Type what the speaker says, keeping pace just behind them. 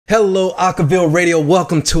Hello, Acapella Radio.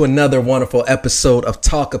 Welcome to another wonderful episode of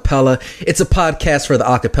Talkapella. It's a podcast for the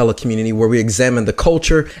acapella community where we examine the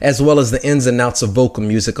culture as well as the ins and outs of vocal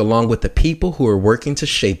music along with the people who are working to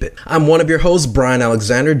shape it. I'm one of your hosts, Brian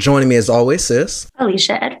Alexander. Joining me as always, sis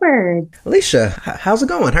Alicia Edward. Alicia, how's it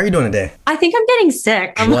going? How are you doing today? I think I'm getting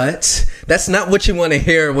sick. What? That's not what you want to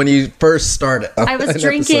hear when you first started. I was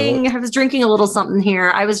drinking a little something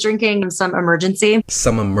here. I was drinking some emergency.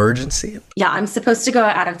 Some emergency? Yeah, I'm supposed to go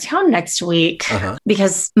out of town next week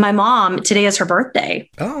because my mom, today is her birthday.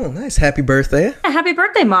 Oh, nice. Happy birthday. Yeah, happy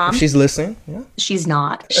birthday, Mom. If she's listening. Yeah. She's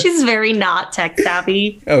not. She's very not tech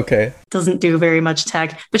savvy. Okay. Doesn't do very much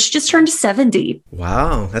tech, but she just turned 70.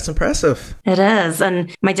 Wow, that's impressive. It is.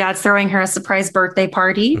 And my dad's throwing her a surprise birthday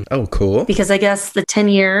party. Oh, cool. Because I guess the 10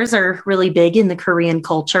 years are really big in the Korean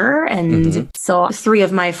culture. And so 3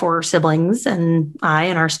 of my 4 siblings and I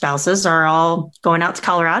and our spouses are all going out to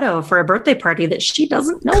Colorado for a birthday party that she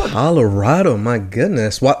doesn't know about. Colorado, my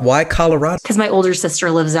goodness. Why Colorado? Because my older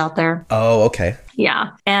sister lives out there. Oh, okay.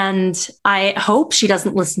 Yeah. And I hope she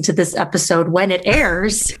doesn't listen to this episode when it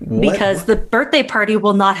airs because the birthday party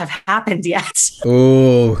will not have happened yet.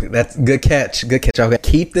 Oh, that's good catch. Good catch. Okay.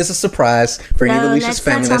 Keep this a surprise for any of Alicia's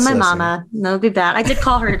family. That's not my mama. No, be bad. I did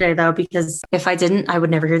call her today though, because if I didn't, I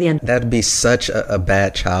would never hear the end. That'd be such a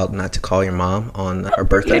bad child not to call your mom on her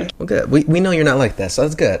birthday. Well, good. We know you're not like that, so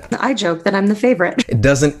that's good. I joke that I'm the favorite.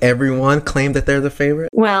 Doesn't everyone claim that they're the favorite?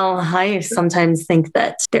 Well, I sometimes think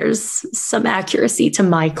that there's some accuracy to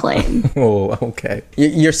my claim. Oh, okay.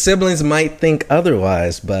 Your siblings might think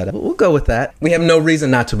otherwise, but we'll go with that. We have no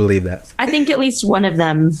reason not to believe that. I think at least one of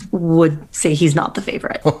them would say he's not the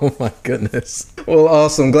favorite. Oh my goodness. Well,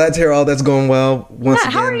 awesome. Glad to hear all that's going well. Once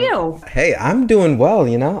again, how are you? Hey, I'm doing well,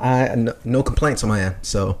 you know. No complaints on my end.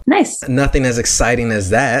 So nice. Nothing as exciting as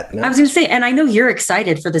that. No. I was going to say, and I know you're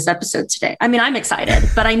excited for this episode today. I mean, I'm excited,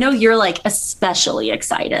 but I know you're like especially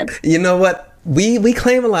excited. You know what? We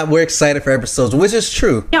claim a lot we're excited for episodes, which is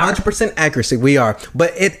true. 100% accuracy, we are.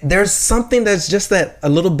 But there's something that's just that a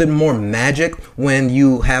little bit more magic when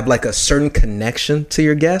you have like a certain connection to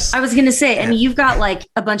your guests. I was going to say, and you've got like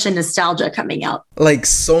a bunch of nostalgia coming out. Like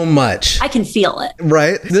so much. I can feel it.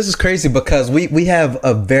 Right? This is crazy because we have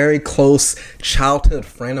a very close childhood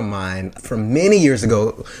friend of mine from many years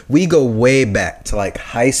ago. We go way back to like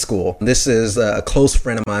high school. This is a close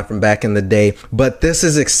friend of mine from back in the day. But this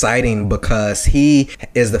is exciting because he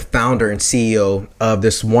is the founder and CEO of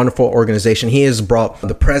this wonderful organization. He has brought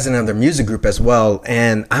the president of their music group as well.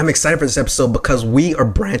 And I'm excited for this episode because we are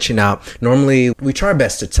branching out. Normally, we try our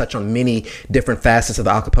best to touch on many different facets of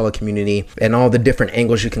the acapella community and all the different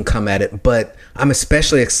angles you can come at it. But I'm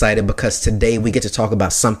especially excited because today we get to talk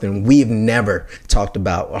about something we've never talked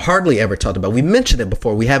about, or hardly ever talked about. We mentioned it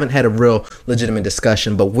before. We haven't had a real legitimate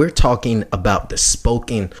discussion, but we're talking about the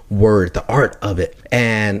spoken word, the art of it.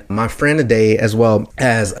 And my friend today, as well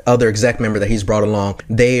as other exec member that he's brought along,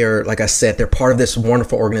 they are, like I said, they're part of this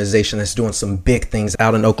wonderful organization that's doing some big things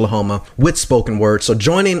out in Oklahoma with spoken word. So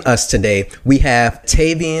joining us today, we have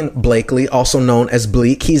Tavian Blakely, also known as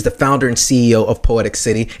Bleak. He's the founder and CEO of Poetic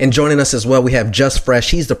City. And joining us as well, we have Just Fresh.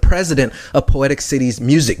 He's the president of Poetic City's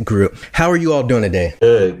music group. How are you all doing today?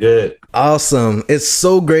 Good. Awesome. It's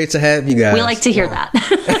so great to have you guys. We like to hear that.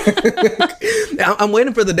 I'm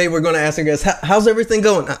waiting for the day we're going to ask you guys, how's everything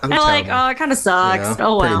going? I'm like, oh, it kind of sucks. You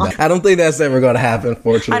know, oh, well. I don't think that's ever going to happen,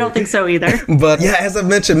 fortunately. I don't think so either. But yeah, as I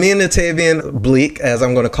mentioned, me and Tavian Bleak, as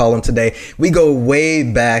I'm going to call him today, we go way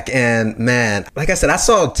back. And man, like I said, I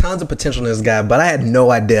saw tons of potential in this guy, but I had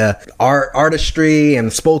no idea artistry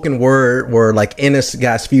and spoken word were like in this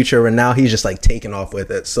guy's future. And now he's just like taking off with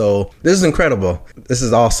it. So this is incredible. This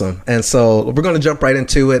is awesome. And so we're going to jump right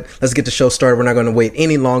into it. Let's get the show started. We're not going to wait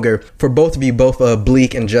any longer. For both of you, both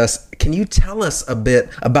Bleak and Just, can you tell us a bit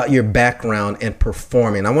about your background in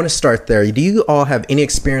performing? I want to start there. Do you all have any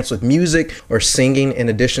experience with music or singing in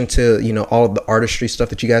addition to, you know, all of the artistry stuff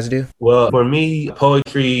that you guys do? Well, for me,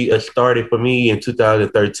 poetry started for me in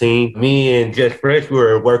 2013. Me and Just Fresh, we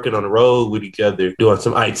were working on the road with each other, doing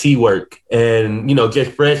some IT work. And, you know,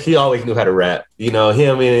 Just Fresh, he always knew how to rap. You know,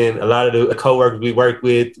 him and a lot of the coworkers we worked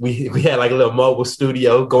with, we had like a little mobile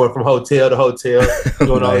studio going from hotel to hotel,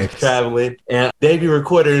 doing all this traveling. And they be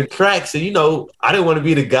recording tracks. And, you know, I didn't want to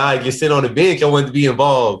be the guy just sitting on the bench. I wanted to be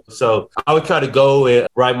involved. So I would try to go and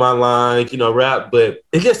write my lines, you know, rap. But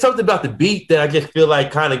it's just something about the beat that I just feel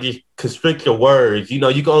like kind of constrict your words. You know,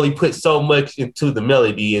 you can only put so much into the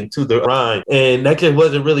melody, into the rhyme. And that just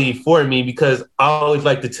wasn't really for me because I always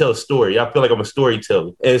like to tell a story. I feel like I'm a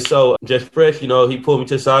storyteller. And so Just Fresh, you know, he pulled me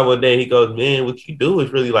to the side one day and he goes, man, what you do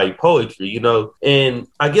is really like poetry, you know? And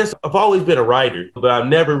I guess I've always been a writer, but I've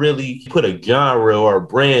never really put a genre or a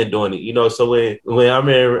brand on it, you know? So when I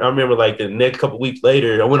remember like the next couple weeks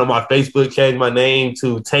later, I went on my Facebook, changed my name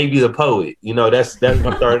to Tavy the Poet. You know, that's what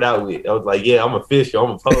I started out with. I was like, yeah, I'm official.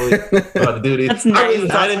 I'm a poet. I'm about to do this. That's nice.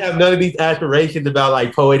 I didn't have none of these aspirations about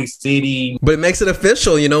like Poetic City. But it makes it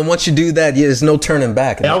official, you know, once you do that, there's no turning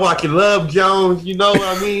back. I'm watching Love Jones, you know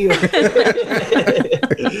what I mean?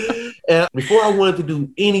 And before I wanted to do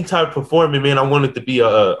any type of performing, man, I wanted to be a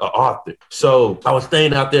author. So I was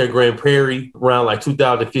staying out there in Grand Prairie around like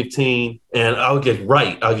 2015. And I would just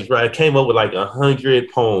write. I came up with like 100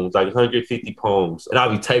 poems, like 150 poems. And I'll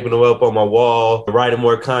be taping them up on my wall, writing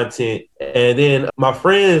more content. And then my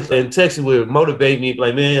friends in Texas would motivate me,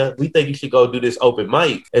 like, man, we think you should go do this open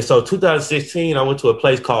mic. And so 2016, I went to a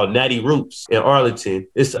place called Natty Roots in Arlington.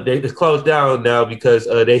 It's closed down now because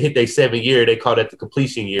they hit their 7th year. They called it the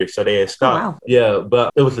completion year. So they had stopped. Oh, wow. Yeah,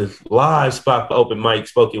 but it was a live spot for open mic,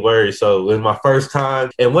 spoken word. So it was my first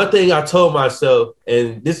time. And one thing I told myself,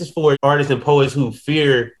 and this is for artists and poets who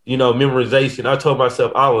fear, you know, memorization. I told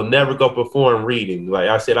myself I will never go perform reading. Like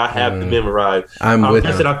I said, I have to memorize. I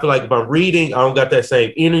said, I feel like if I'm reading, I don't got that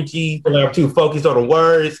same energy. I'm too focused on the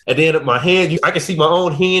words. And then my hand, I can see my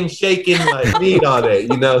own hand shaking, like need all that,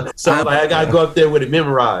 you know? So I got to go up there with it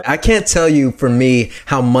memorized. I can't tell you for me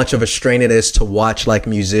how much of a strain it is to watch like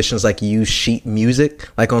musicians like use sheet music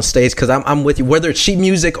like on stage. Cause I'm with you, whether it's sheet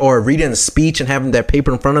music or reading a speech and having that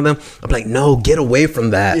paper in front of them. I'm like, no, get away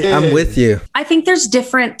from that. Yeah. I'm with you. I think there's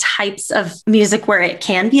different types of music where it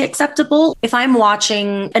can be acceptable. If I'm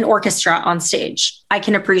watching an orchestra on stage, I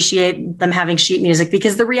can appreciate them having sheet music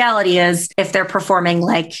because the reality is if they're performing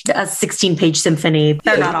like a 16-page symphony,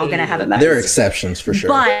 they're not all going to have it memorized. There are exceptions for sure.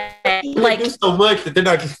 But like so much that they're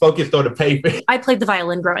not just focused on the paper. I played the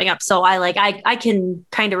violin growing up, so I can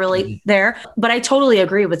kind of relate there. But I totally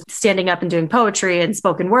agree with standing up and doing poetry and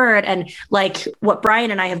spoken word and like what Brian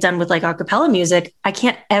and I have done with like a cappella music. I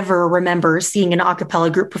can't ever remember seeing an a cappella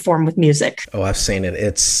group perform with music. Oh, I've seen it.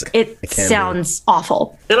 It sounds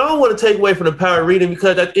awful. And I don't want to take away from the power of reading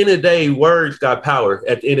because at the end of the day, words got power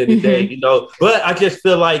at the end of the day, you know. But I just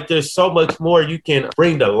feel like there's so much more you can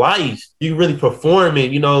bring to life. You can really perform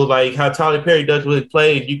it, you know, like how Tyler Perry does with his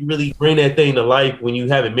plays. You can really bring that thing to life when you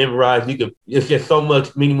have it memorized. It's just so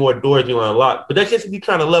many more doors you unlock. But that's just if you're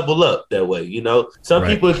trying to level up that way, you know. Some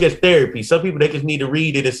people, it's just therapy. Some people, they just need to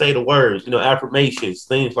read it and say the words, you know, affirmations,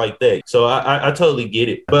 things like that. So I totally get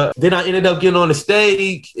it. But then I ended up getting on the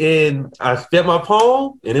stage and I spit my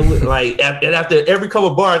poem. And it was like, after every couple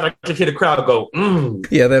of bars, I just hear the crowd go,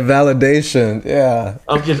 Yeah, that validation. Yeah.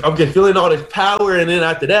 I'm just feeling all this power. And then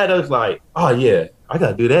after that, I was like, oh, yeah. I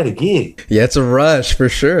got to do that again. Yeah, it's a rush for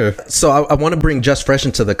sure. So I want to bring Just Fresh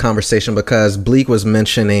into the conversation because Bleak was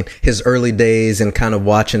mentioning his early days and kind of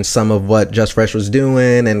watching some of what Just Fresh was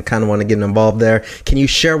doing and kind of want to get involved there. Can you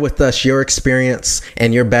share with us your experience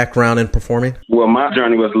and your background in performing? Well, my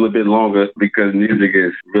journey was a little bit longer because music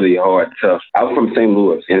is really hard, tough. I was from St.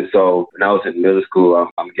 Louis. And so when I was in middle school,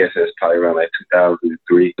 I'm guessing it's probably around like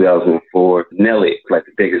 2003, 2004. Nelly, like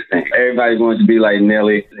the biggest thing. Everybody wanted to be like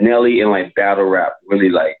Nelly. Nelly and like battle rap. Really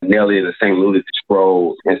like Nelly and the St. Louis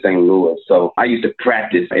Scrolls in St. Louis. So I used to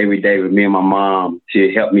practice every day with me and my mom.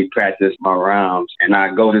 She'd help me practice my rhymes. And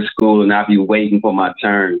I'd go to school and I'd be waiting for my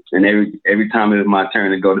turn. And every time it was my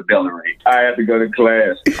turn to go to bell ring, I had to go to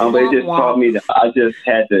class. But it just taught me that I just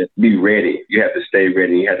had to be ready. You have to stay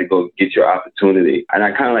ready. You have to go get your opportunity. And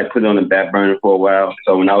I kind of like put it on the back burner for a while.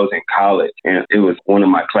 So when I was in college, and it was one of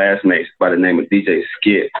my classmates by the name of DJ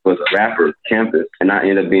Skip, was a rapper, campus, and I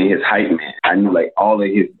ended up being his hype man. I knew like all of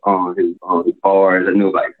his bars. I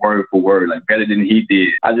knew like word for word, like better than he did.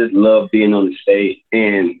 I just loved being on the stage.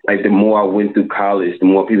 And like the more I went through college, the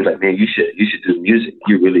more people were like, man, you should do music.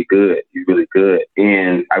 You're really good. You're really good.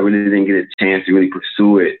 And I really didn't get a chance to really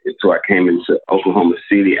pursue it until I came into Oklahoma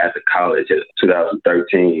City after college in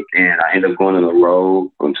 2013. And I ended up going on the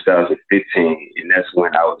road in 2015. And that's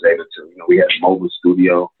when I was able to, you know, we had a mobile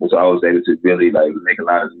studio. And so I was able to really like make a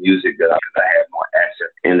lot of music that I had more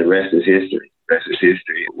access. And the rest is history.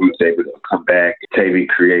 We was able to come back. Tavy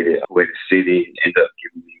created Way to City, ended up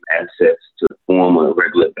giving me access to perform perform on a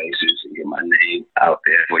regular basis and get my name out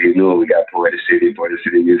there. Before you know it, we got Poetic City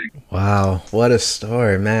Music. Wow, what a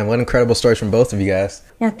story, man. What incredible stories from both of you guys.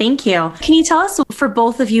 Yeah, thank you. Can you tell us for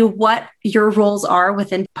both of you what your roles are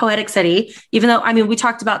within Poetic City? Even though, I mean, we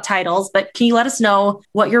talked about titles, but can you let us know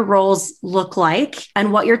what your roles look like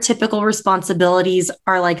and what your typical responsibilities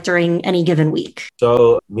are like during any given week?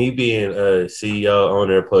 So me being a CEO,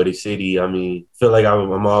 owner of Poetic City, I mean, feel like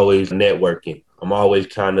I'm always networking. I'm always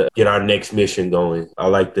trying to get our next mission going. I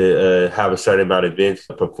like to have a certain amount of events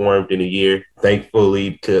performed in a year.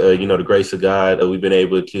 Thankfully, to the grace of God, we've been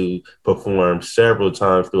able to perform several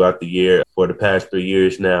times throughout the year for the past 3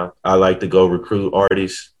 years now. I like to go recruit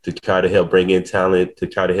artists to try to help bring in talent, to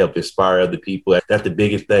try to help inspire other people. That's the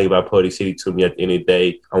biggest thing about Poetic City to me. At the end of the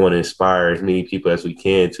day, I want to inspire as many people as we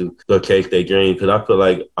can to go chase their dream, because I feel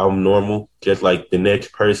like I'm normal, just like the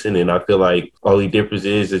next person. And I feel like all the difference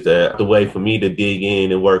is that the way for me to dig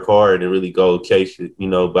in and work hard and really go chase it,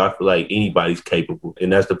 but I feel like anybody's capable.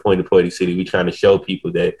 And that's the point of Poetic City. We're trying to show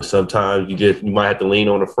people that sometimes you might have to lean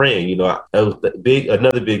on a friend. That was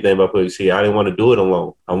another big thing about Poetic City. I didn't want to do it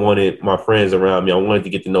alone. I wanted my friends around me. I wanted to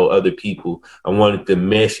get to know other people. I wanted to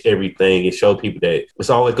mesh everything and show people that it's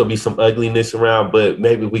always going to be some ugliness around, but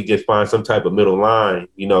maybe we just find some type of middle line,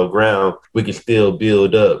 ground. We can still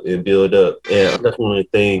build up. And that's one of the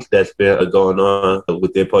things that's been going on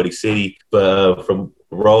within Poetic City. But from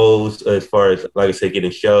roles as far as, like I said,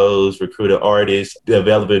 getting shows, recruiting artists,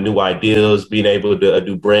 developing new ideas, being able to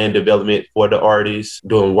do brand development for the artists,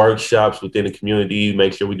 doing workshops within the community,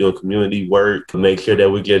 make sure we're doing community work, make sure that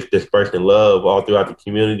we get dispersing love all throughout the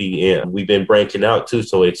community. And we've been branching out too,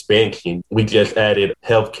 so expansion. We just added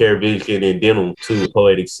healthcare, vision, and dental to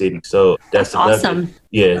Poetic City. So that's awesome.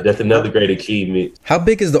 Yeah, that's another great achievement. How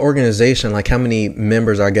big is the organization? Like, how many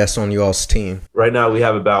members are, I guess, on you all's team? Right now, we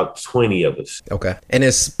have about 20 of us. Okay. And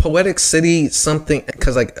is Poetic City something,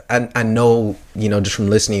 because like I know, just from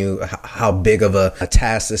listening to you, how big of a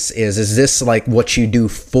task this is. Is this like what you do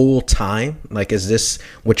full time? Like, is this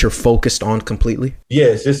what you're focused on completely?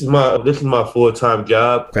 Yes, this is my full-time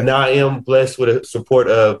job. Okay. Now I am blessed with the support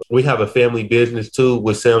of, we have a family business too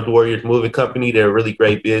with Sam's Warriors Moving Company. They're a really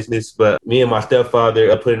great business, but me and my stepfather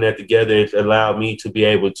are putting that together. It's allowed me to be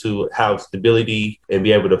able to have stability and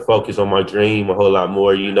be able to focus on my dream a whole lot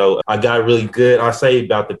more. I got really good. I say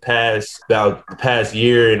about the past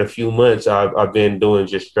year and a few months, I've been doing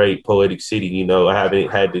just straight Poetic City. I haven't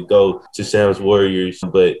had to go to Sam's Warriors,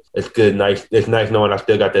 but it's good. It's nice knowing I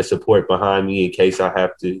still got that support behind me in case I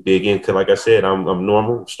have to dig in. Cause like I said, I'm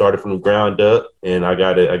normal, started from the ground up, and I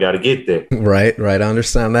gotta get there. Right. I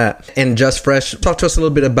understand that. And Just Fresh, talk to us a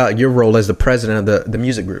little bit about your role as the president of the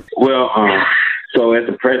music group. Well, so as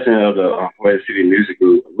the president of the Poetic City Music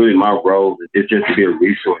Group, really my role is just to be a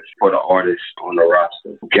resource for the artists on the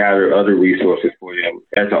roster, gather other resources for them.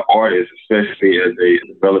 As an artist, especially as they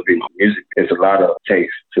developing music, it's a lot of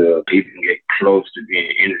takes to even get close to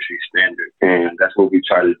being industry standard. And that's what we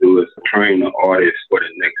try to do, is train the artists for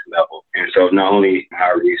the next level. And so not only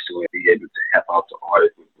hire resources, be able to help out the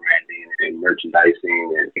artists with branding and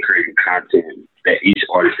merchandising and creating content, that each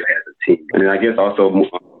artist has a team. And then I guess also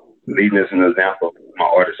leading as an example of my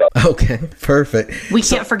artists. Okay, perfect. We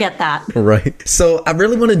can't forget that. Right. So I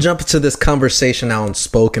really want to jump into this conversation now on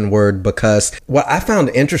spoken word, because what I found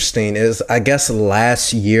interesting is, I guess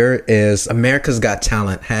last year is America's Got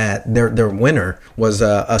Talent had their winner was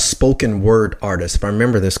a spoken word artist. If I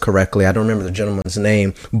remember this correctly, I don't remember the gentleman's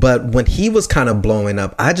name, but when he was kind of blowing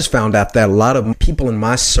up, I just found out that a lot of people in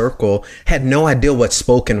my circle had no idea what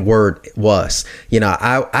spoken word was.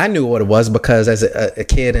 I knew what it was because as a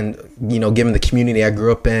kid, and given the community I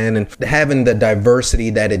grew up in and having the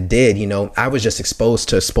diversity that it did, I was just exposed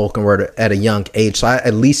to spoken word at a young age. So I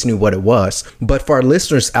at least knew what it was. But for our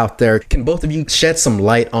listeners out there, can both of you shed some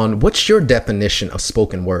light on what's your definition of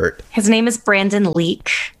spoken word? His name is Brandon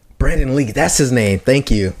Leak. Brandon Leak, that's his name.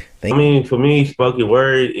 Thank you. For me, spoken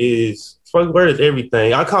word is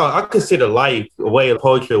everything. I consider life a way of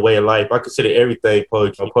poetry, a way of life. I consider everything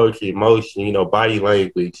poetry, emotion, body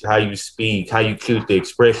language, how you speak, how you choose to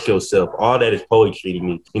express yourself. All that is poetry to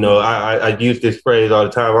me. I use this phrase all the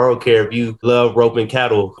time. I don't care if you love roping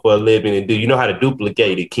cattle for a living and do you know how to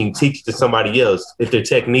duplicate it. Can you teach it to somebody else? If there are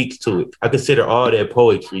techniques to it. I consider all that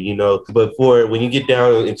poetry, But when you get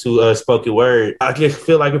down into spoken word, I just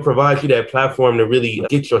feel like it provides you that platform to really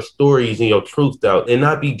get your stories and your truth out and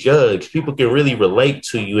not be judged. people can really relate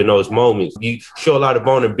to you in those moments. You show a lot of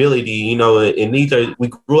vulnerability, you know, and we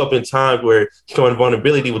grew up in times where showing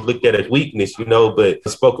vulnerability was looked at as weakness, you know, but the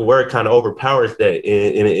spoken word kind of overpowers that,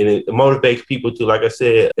 and it motivates people to, like I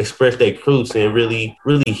said, express their truths, and really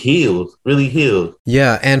heals.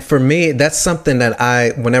 Yeah, and for me, that's something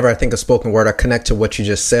that whenever I think of spoken word, I connect to what you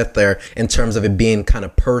just said there in terms of it being kind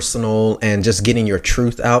of personal and just getting your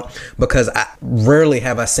truth out, because rarely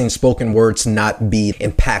have I seen spoken words not be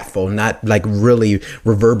impactful, not like really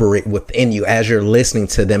reverberate within you as you're listening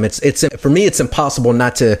to them. It's for me, it's impossible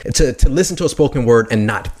not to listen to a spoken word and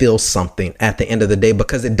not feel something at the end of the day,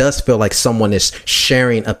 because it does feel like someone is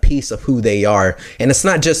sharing a piece of who they are. And it's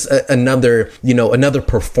not just another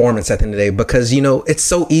performance at the end of the day, because, you know, it's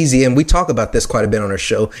so easy. And we talk about this quite a bit on our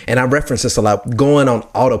show, and I reference this a lot, going on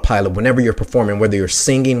autopilot whenever you're performing, whether you're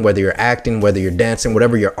singing, whether you're acting, whether you're dancing,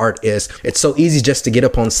 whatever your art is. It's so easy just to get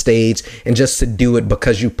up on stage and just to do it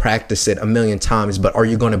because you practice it a million times. But are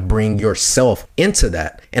you going to bring yourself into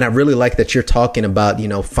that? And I really like that you're talking about, you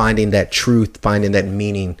know, finding that truth, finding that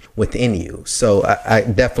meaning within you. So I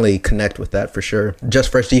definitely connect with that for sure.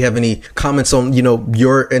 Just Fresh, do you have any comments on, you know,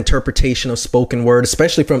 your interpretation of spoken word,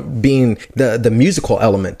 especially from being the musical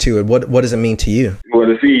element to it? What does it mean to you? Well,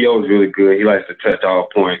 the CEO is really good. He likes to touch all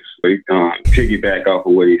points. So he piggyback off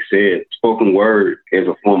of what he said. Spoken word is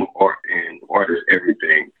a form of art, and art is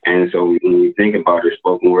everything. And so when you think about it,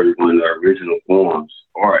 spoken word is one of the original forms.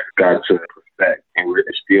 Art got to perfect, and we're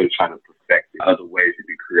still trying to perfect it. Other ways to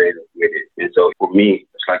be creative with it. And so for me,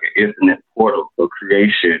 it's like an infinite portal of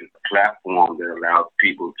creation, a platform that allows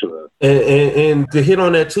people to. And to hit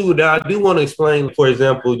on that too, I do want to explain, for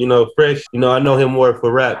example, you know, Fresh, you know, I know him more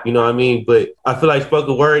for rap, you know what I mean? But I feel like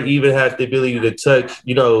spoken word even has the ability to touch,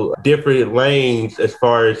 you know, different lanes as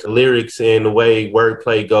far as lyrics and the way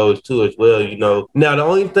wordplay goes too as well, you know. Now, the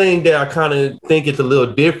only thing that I kind of think is a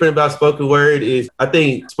little different about spoken word is I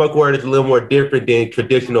think spoken word is a little more different than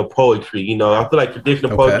traditional poetry. You know, I feel like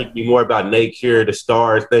traditional poetry can be more about nature, the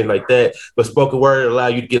stars, things like that. But spoken word allow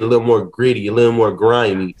you to get a little more gritty, a little more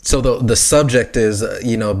grimy. So the subject is,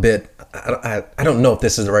 you know, a bit, I don't know if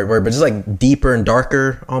this is the right word, but just like deeper and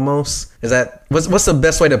darker almost. Is that, what's the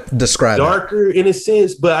best way to describe it? Darker in a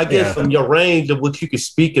sense, but I guess from your range of what you can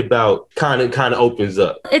speak about kind of opens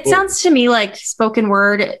up. It sounds to me like spoken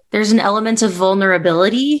word, there's an element of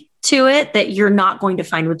vulnerability to it that you're not going to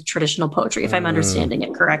find with traditional poetry, if I'm understanding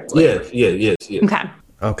it correctly. Yes.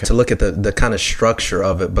 Okay. To look at the kind of structure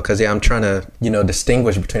of it, because I'm trying to, you know,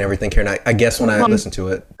 distinguish between everything here. And I guess when I listen to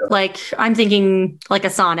it, like I'm thinking like a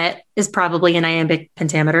sonnet is probably an iambic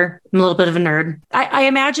pentameter. I'm a little bit of a nerd. I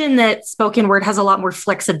imagine that spoken word has a lot more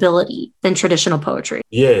flexibility than traditional poetry.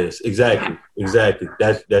 Yes, exactly. Exactly.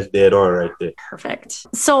 That's dead on right there. Perfect.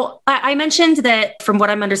 So I mentioned that from what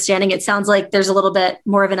I'm understanding, it sounds like there's a little bit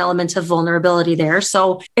more of an element of vulnerability there.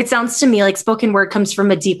 So it sounds to me like spoken word comes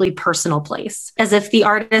from a deeply personal place, as if the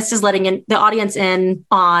artist is letting the audience in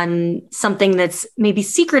on something that's maybe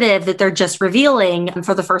secretive that they're just revealing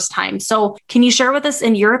for the first time. So can you share with us,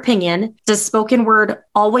 in your opinion, does spoken word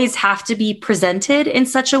always have to be presented in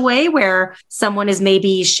such a way where someone is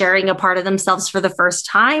maybe sharing a part of themselves for the first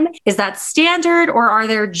time? Is that standard, or are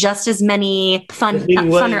there just as many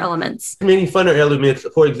funner elements? Many funner elements.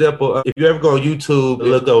 For example, if you ever go on YouTube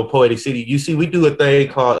and look up Poetic City, you see we do a thing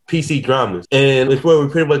called PC Dramas, and it's where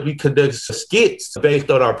we conduct skits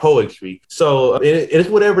based on our poetry. So it's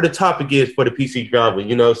whatever the topic is for the PC drama,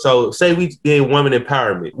 you know. So say we did women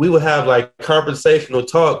empowerment, we would have like conversational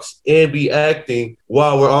talks and be acting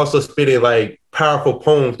while we're also spitting like powerful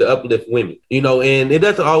poems to uplift women, you know, and it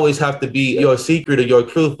doesn't always have to be your secret or your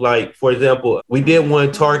truth. Like, for example, we did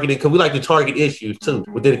one targeting, because we like to target issues too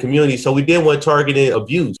within the community. So we did one targeting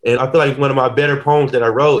abuse. And I feel like one of my better poems that I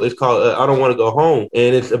wrote is called I Don't Want to Go Home.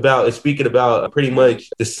 And it's speaking about pretty much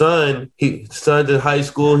the son's in high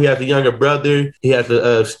school. He has a younger brother. He has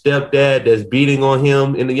a stepdad that's beating on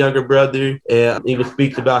him and the younger brother. And even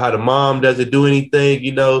speaks about how the mom doesn't do anything,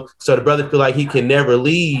 you know. So the brother feel like he can never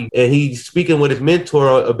leave. And he's speaking with his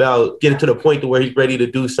mentor about getting to the point to where he's ready to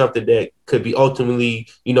do something that could be ultimately,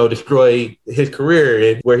 you know, destroy his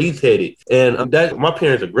career and where he's headed. And that, my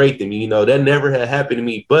parents are great to me, you know, that never had happened to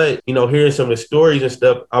me. But, you know, hearing some of the stories and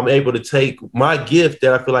stuff, I'm able to take my gift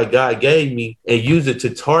that I feel like God gave me and use it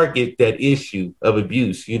to target that issue of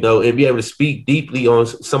abuse, you know, and be able to speak deeply on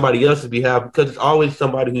somebody else's behalf, because it's always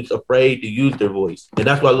somebody who's afraid to use their voice. And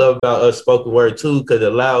that's what I love about spoken word too, because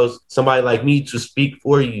it allows somebody like me to speak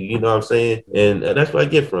for you, you know what I'm saying? And that's what I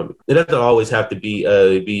get from it. It doesn't always have to be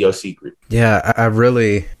your secret. Yeah, I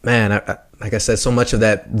really, man, like I said, so much of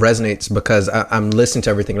that resonates because I'm listening to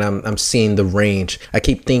everything and I'm seeing the range. I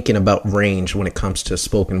keep thinking about range when it comes to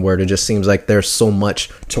spoken word. It just seems like there's so much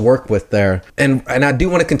to work with there. And I do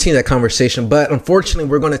want to continue that conversation, but unfortunately,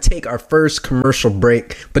 we're going to take our first commercial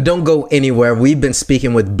break. But don't go anywhere. We've been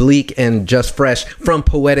speaking with Bleak and Just Fresh from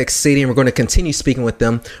Poetic City, and we're going to continue speaking with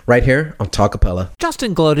them right here on Talkapella.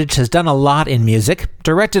 Justin Glodich has done a lot in music,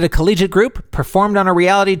 directed a collegiate group, performed on a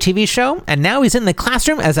reality TV show, and now he's in the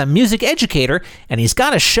classroom as a music educator, and he's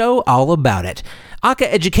got a show all about it.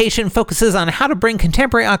 Aka Education focuses on how to bring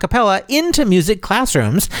contemporary a cappella into music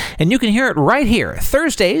classrooms, and you can hear it right here,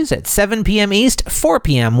 Thursdays at 7 p.m. East, 4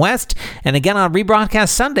 p.m. West, and again on rebroadcast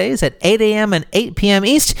Sundays at 8 a.m. and 8 p.m.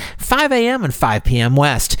 East, 5 a.m. and 5 p.m.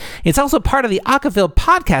 West. It's also part of the Acaville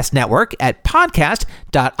Podcast Network at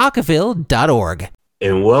podcast.acaville.org.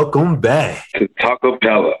 And welcome back to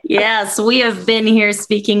Talkapella. Yes, we have been here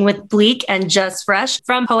speaking with Bleak and Just Fresh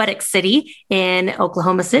from Poetic City in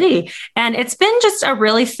Oklahoma City. And it's been just a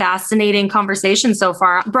really fascinating conversation so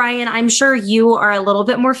far. Brian, I'm sure you are a little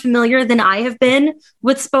bit more familiar than I have been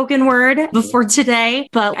with spoken word before today,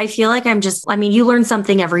 but I feel like you learn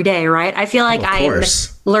something every day, right? I feel like I'm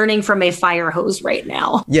learning from a fire hose right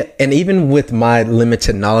now. Yeah. And even with my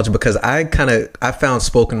limited knowledge, because I found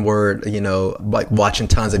spoken word, like watching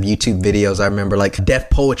tons of YouTube videos. I remember like Def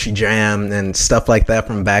Poetry Jam and stuff like that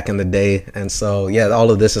from back in the day. And so, yeah, all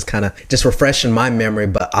of this is kind of just refreshing my memory,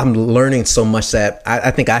 but I'm learning so much that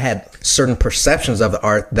I think I had certain perceptions of the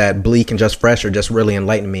art that Bleak and Just Fresh are just really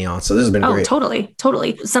enlightening me on. So this has been great. Totally.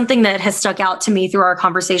 Something that has stuck out to me through our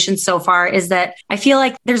conversation so far is that I feel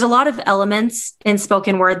like there's a lot of elements in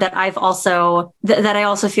spoken word that I also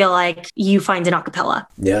feel like you find in a cappella.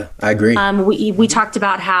 Yeah, I agree. We talked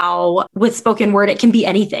about how with spoken word, it can be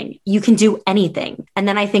anything. You can do anything. And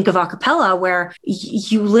then I think of a cappella where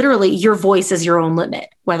you literally, your voice is your own limit,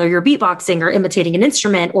 whether you're beatboxing or imitating an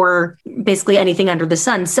instrument or basically anything under the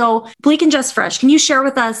sun. So Bleak and Just Fresh, can you share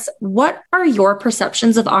with us what are your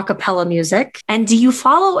perceptions of a cappella music? And do you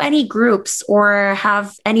follow any groups or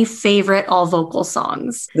have any favorite all vocal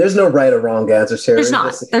songs? There's no right or wrong answer, Sarah.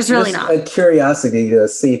 There's really not. A curiosity to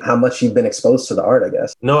see how much you've been exposed to the art, I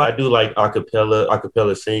guess. No, I do like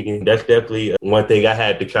acapella singing. That's definitely one thing I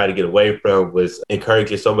had to try to get away from, was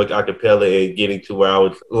encouraging so much acapella and getting to where I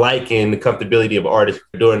was liking the comfortability of artists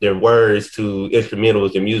doing their words to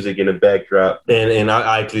instrumentals and music in the backdrop. And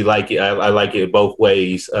I actually like it. I like it both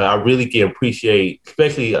ways. I really can appreciate,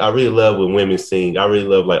 especially I really love when women sing. I really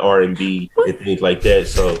love like R&B and things like that.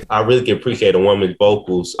 So I really can appreciate a woman's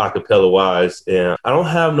vocals acapella wise. And I don't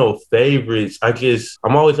have no favorites.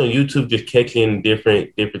 I'm always on YouTube just catching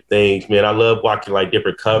different things, man. I love watching like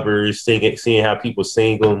different covers, seeing how people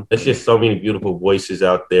sing them. There's just so many beautiful voices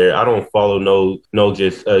out there. I don't follow no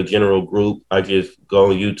just a general group. I just go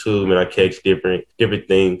on YouTube and I catch different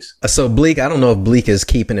things. So Bleak, I don't know if Bleak is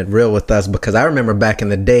keeping it real with us, because I remember back in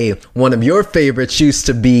the day, one of your favorites used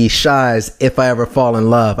to be Shy's If I Ever Fall in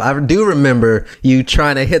Love. I do remember you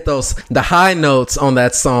trying to hit the high notes on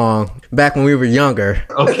that song back when we were younger.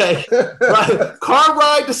 Okay. Car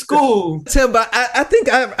ride to school. Tim, but I think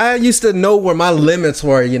I used to know where my limits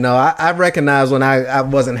were. I recognized when I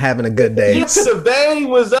wasn't having a good day.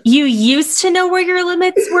 You used to know where your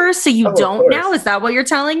limits were, so you don't now? Is that what you're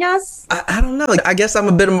telling us? I don't know. I guess I'm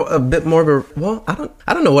a bit more of a, well,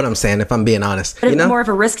 I don't know what I'm saying, if I'm being honest. More of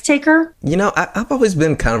a risk taker? I've always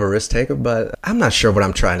been kind of a risk taker, but I'm not sure what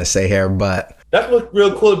I'm trying to say here, but that's what's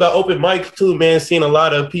real cool about open mics too, man. Seeing a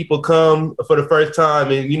lot of people come for the first time,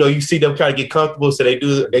 and you see them try to get comfortable, so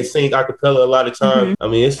they sing a cappella a lot of times. Mm-hmm. I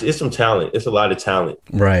mean, it's some talent. It's a lot of talent.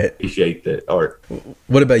 Right. Appreciate that art.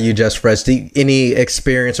 What about you, Just Fresh? Any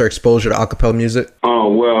experience or exposure to a cappella music?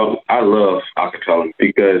 Well, I love a cappella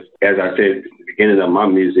because, as I said at the beginning of my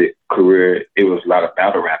music career, it was a lot of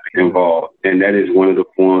battle rapping involved, and that is one of the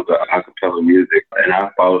forms of a cappella music. And I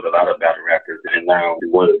followed a lot of battle rappers, and now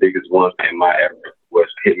one of the biggest ones in my era was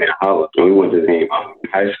Hitman Holla. So we went to the same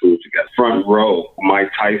high school together. Front row,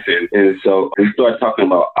 Mike Tyson. And so we start talking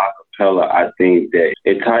about a cappella. I think that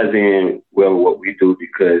it ties in well with what we do,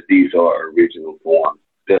 because these are original forms.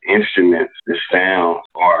 The instruments, the sounds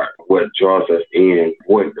are what draws us in,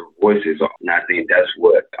 what the voices are. And I think that's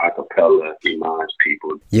what a cappella reminds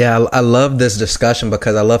people. Yeah, I love this discussion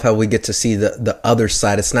because I love how we get to see the other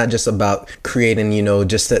side. It's not just about creating,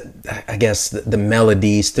 just the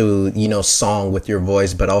melodies through, song with your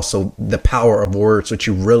voice, but also the power of words, which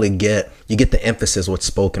you really get. You get the emphasis with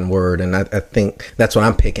spoken word. And I think that's what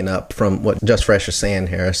I'm picking up from what Just Fresh is saying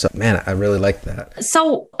here. So, man, I really like that.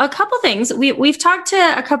 So a couple things. We've talked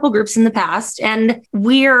to a couple groups in the past, and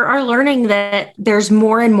we are learning that there's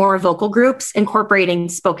more and more vocal groups incorporating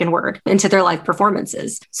spoken word into their live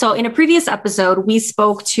performances. So in a previous episode, we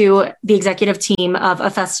spoke to the executive team of a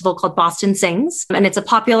festival called Boston Sings, and it's a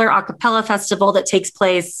popular a cappella festival that takes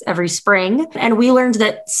place every spring. And we learned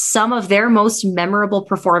that some of their most memorable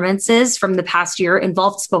performances from the past year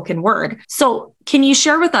involved spoken word. So can you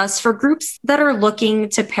share with us, for groups that are looking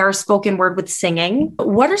to pair spoken word with singing,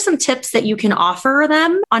 what are some tips that you can offer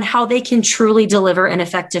them on how they can truly deliver an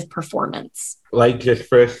effective performance? Like Just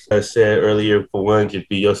Fresh said earlier, for one, just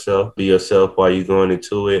be yourself. Be yourself while you're going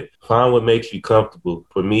into it. Find what makes you comfortable.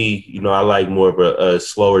 For me, I like more of a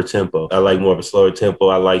slower tempo. I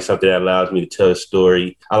like something that allows me to tell a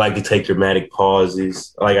story. I like to take dramatic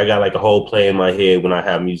pauses. I got a whole play in my head when I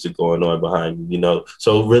have music going on behind me,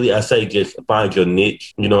 So really, I say just find your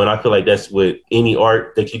niche, and I feel like that's what any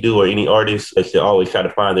art that you do or any artist, they should always try to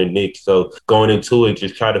find their niche. So going into it,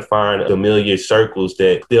 just try to find familiar circles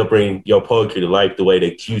that still bring your poetry to life the way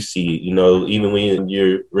that you see it. Even when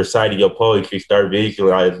you're reciting your poetry, start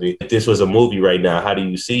visualizing. If this was a movie right now, how do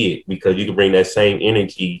you see it? Because you can bring that same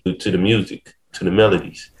energy to the music, to the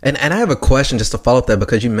melodies. And I have a question just to follow up that,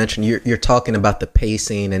 because you mentioned you're talking about the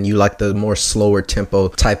pacing and you like the more slower tempo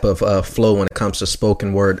type of flow when it comes to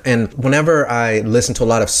spoken word. And whenever I listen to a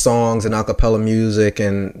lot of songs and a cappella music,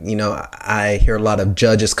 and I hear a lot of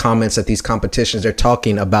judges' comments at these competitions, they're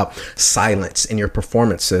talking about silence in your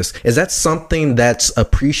performances. Is that something that's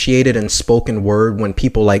appreciated in spoken word when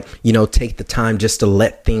people take the time just to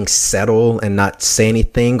let things settle and not say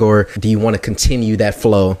anything, or do you want to continue that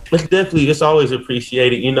flow? It's always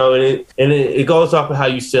appreciated, and it goes off of how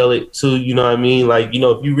you sell it too, you know what I mean?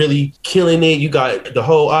 If you really killing it, you got the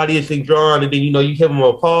whole audience drawn, and then, you give them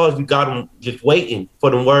a pause, you got them just waiting for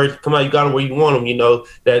them words to come out, you got them where you want them,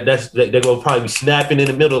 they're going to probably be snapping in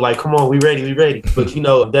the middle, come on, we ready. But,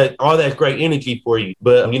 that all that's great energy for you.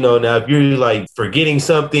 But, now if you're forgetting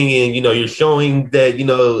something and, you're showing that,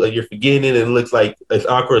 you're forgetting it and it looks like it's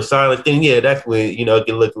awkward silence, then yeah, that's when, it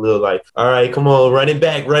can look a little all right, come on, running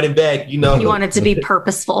back, you want it to be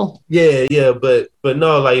purposeful. Yeah, but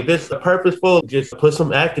no, if it's purposeful, just put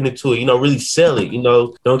some acting into it, really sell it,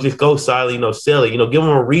 don't just go silent, sell it, give them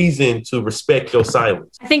a reason to respect your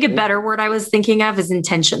silence. I think a better word I was thinking of is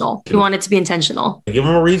intentional. You want it to be intentional. Give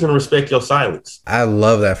them a reason to respect your silence. I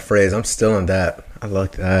love that phrase. I'm still in that. I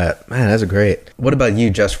like that. Man, that's great. What about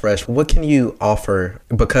you, Just Fresh? What can you offer?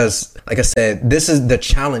 Because, like I said, this is the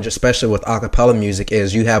challenge, especially with a cappella music,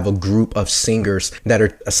 is you have a group of singers that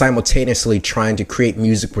are simultaneously trying to create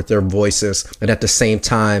music with their voices, and at the same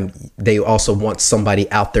time, they also want somebody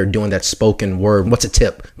out there doing that spoken word. What's a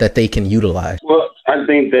tip that they can utilize? Well, I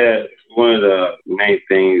think that one of the main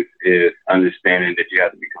things is understanding that you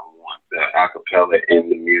have to become one. The acapella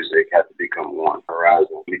and the music have to become one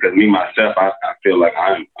horizon. Because me, myself, I feel like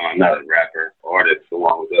I'm not a rapper, artist,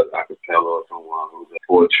 someone who does acapella, or someone who does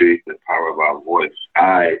poetry, the power of our voice.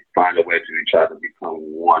 I find a way to try to become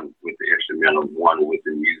one with the instrumental, one with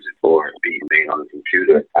the music, or being made on the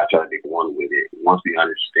computer. I try to be one with it. Once we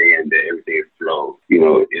understand that everything flows,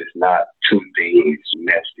 it's not two things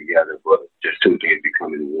meshed together, but just two things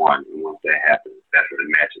becoming one. And once that happens, that's where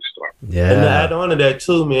the magic starts. Yeah. And to add on to that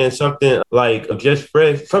too, man, something like Just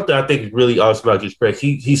Fresh, something I think is really awesome about Just Fresh,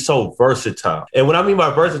 he's so versatile. And what I mean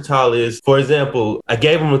by versatile is, for example, I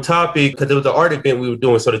gave him a topic because it was an art event we were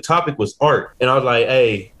doing. So the topic was art. And I was like,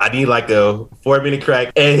 hey, I need a 4-minute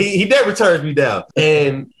track. And he never turns me down.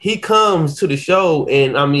 And he comes to the show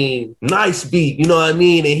and nice beat, you know what I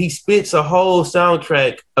mean? And he spits a whole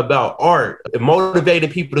soundtrack about art, motivating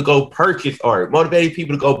people to go purchase art, motivating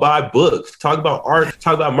people to go buy books, talk about art,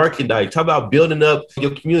 talk about merchandise, talk about building up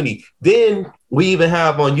your community. Then we even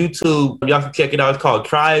have on YouTube, y'all can check it out, it's called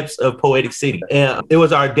Tribes of Poetic City. And it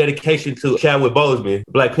was our dedication to Chadwick Boseman,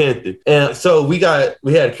 Black Panther. And so we had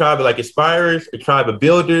a tribe of inspirers, a tribe of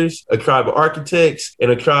builders, a tribe of architects,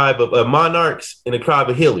 and a tribe of monarchs, and a tribe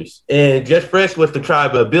of healers. And Just Fresh was the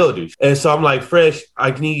tribe of builders. And so I'm like, Fresh,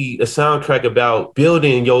 I need a soundtrack about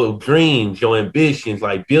building your dreams, your ambitions,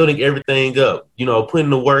 building everything up, putting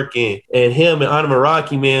the work in. And him and Anna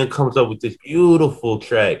Meraki, man, comes up with this beautiful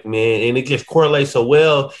track, man. And it just correlates so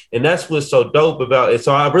well. And that's what's so dope about it.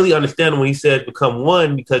 So I really understand when he says become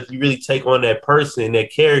one, because you really take on that person,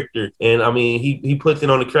 that character. And he puts it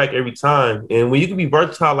on the track every time. And when you can be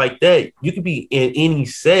versatile like that, you can be in any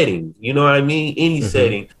setting, you know what I mean? Any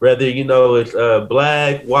setting, whether, it's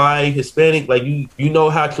Black, white, Hispanic, you know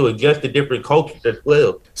how to adjust to different cultures as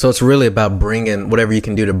well. So it's really about bringing whatever you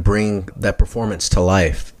can do to bring that performance to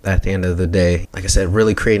life at the end of the day. Like I said,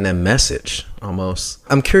 really creating that message. almost.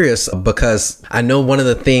 I'm curious because I know one of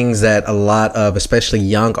the things that a lot of especially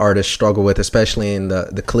young artists struggle with, especially in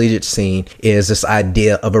the collegiate scene, is this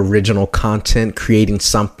idea of original content, creating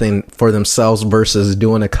something for themselves versus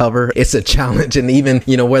doing a cover. It's a challenge. And even,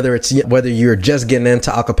 whether you're just getting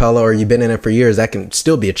into acapella or you've been in it for years, that can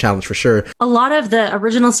still be a challenge for sure. A lot of the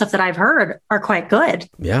original stuff that I've heard are quite good.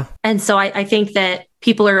 Yeah. And so I think that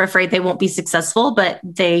people are afraid they won't be successful, but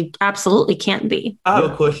they absolutely can be. I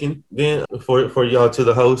have a question then for y'all, to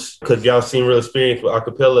the host, because y'all seem real experienced with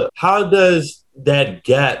acapella. How does that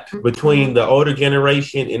gap between the older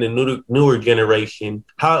generation and the newer generation,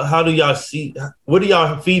 how do y'all see, what do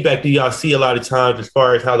y'all feedback do y'all see a lot of times as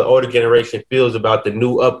far as how the older generation feels about the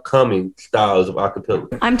new upcoming styles of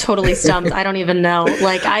acapella? I'm totally stumped. I don't even know.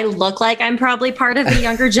 Like, I look like I'm probably part of the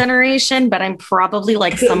younger generation, but I'm probably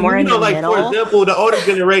like somewhere in the middle. For example, the older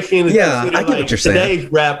generation is I get what you're saying.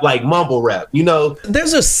 Today's rap, like mumble rap,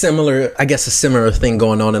 There's a similar thing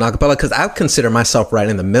going on in acapella, because I consider myself right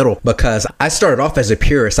in the middle, because I started off as a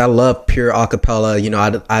purist. I love pure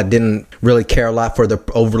acapella. I didn't really care a lot for the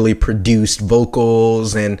overly produced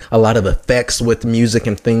vocals and a lot of effects with music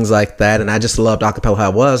and things like that. And I just loved acapella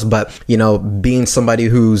how it was. But, being somebody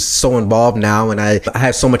who's so involved now, and I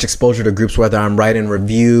have so much exposure to groups, whether I'm writing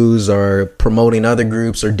reviews or promoting other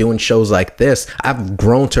groups or doing shows like this, I've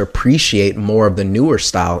grown to appreciate more of the newer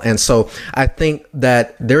style. And so I think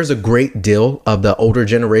that there's a great deal of the older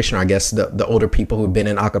generation, or I guess the older people who've been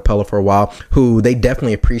in acapella for a while, who they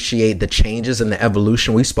definitely appreciate the changes and the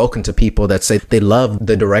evolution. We've spoken to people that say they love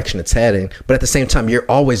the direction it's heading, but at the same time, you're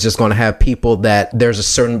always just going to have people that there's a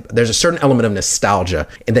certain element of nostalgia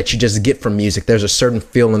and that you just get from music. There's a certain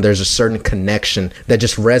feeling, there's a certain connection that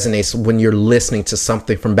just resonates when you're listening to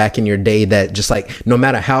something from back in your day, that just like, no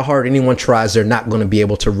matter how hard anyone tries, they're not going to be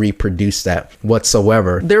able to reproduce that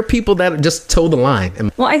whatsoever. There are people that just toe the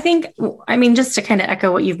line. Well, I mean, just to kind of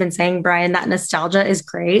echo what you've been saying, Brian, that nostalgia is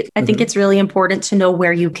great. I think it's really important to know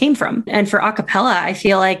where you came from. And for acapella, I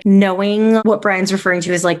feel like knowing what Brian's referring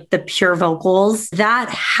to is like the pure vocals, that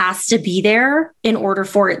has to be there in order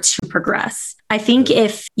for it to progress. I think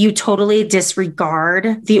if you totally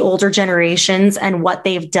disregard the older generations and what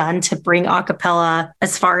they've done to bring acapella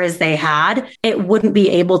as far as they had, it wouldn't be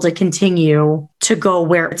able to continue to go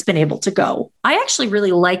where it's been able to go. I actually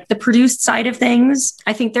really like the produced side of things.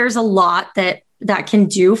 I think there's a lot that can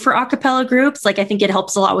do for acapella groups. Like, I think it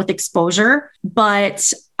helps a lot with exposure,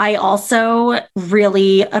 but I also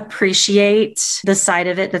really appreciate the side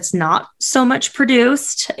of it that's not so much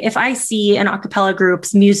produced. If I see an acapella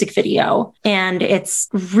group's music video and it's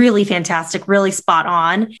really fantastic, really spot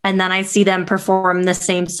on, and then I see them perform the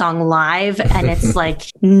same song live and it's like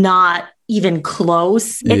not even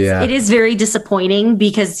close, it is very disappointing,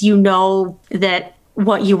 because that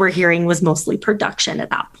what you were hearing was mostly production at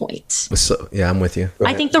that point. So, yeah, I'm with you.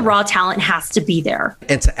 I think the raw talent has to be there.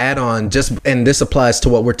 And to add on, and this applies to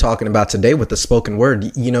what we're talking about today with the spoken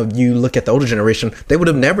word, you look at the older generation, they would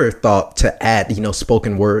have never thought to add,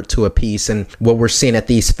 spoken word to a piece. And what we're seeing at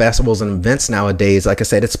these festivals and events nowadays, like I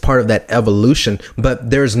said, it's part of that evolution, but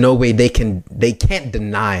there's no way they can't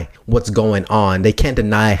deny what's going on. They can't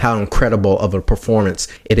deny how incredible of a performance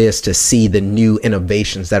it is to see the new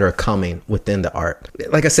innovations that are coming within the art.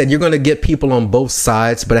 Like I said, you're going to get people on both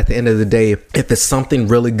sides, but at the end of the day, if it's something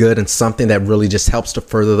really good and something that really just helps to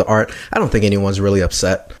further the art, I don't think anyone's really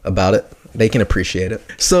upset about it. They can appreciate it.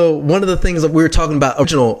 So one of the things that we were talking about,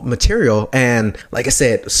 original material, and like I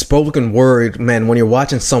said, spoken word, man, when you're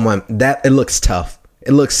watching someone, that it looks tough.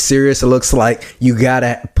 It looks serious. It looks like you got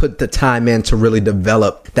to put the time in to really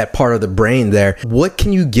develop that part of the brain there. What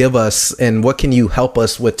can you give us and what can you help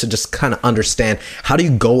us with to just kind of understand how do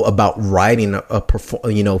you go about writing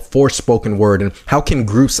for spoken word, and how can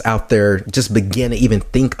groups out there just begin to even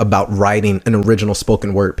think about writing an original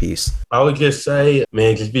spoken word piece? I would just say,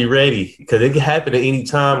 man, just be ready, because it can happen at any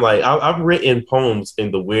time. Like I've written poems in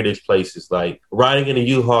the weirdest places, like riding in a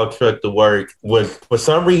U-Haul truck to work was, for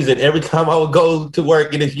some reason, every time I would go to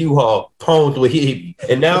work in this U-Haul, poems would hit me.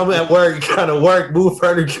 And now I'm at work trying to move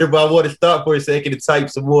furniture, but I want to stop for a second and type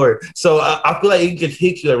some more. So I feel like it just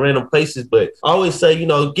hits you at random places. But I always say,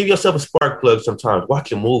 give yourself a spark plug sometimes.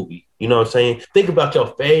 Watch a movie. You know what I'm saying? Think about your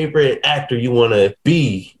favorite actor you want to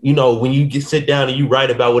be. When you sit down and you write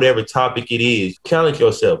about whatever topic it is, challenge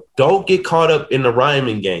yourself. Don't get caught up in the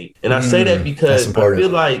rhyming game. And I say that because I feel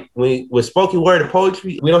like with spoken word and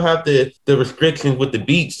poetry, we don't have the restrictions with the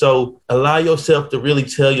beat. So allow yourself to really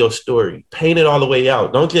tell your story. Paint it all the way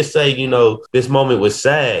out. Don't just say, this moment was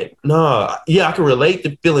sad. No, yeah, I can relate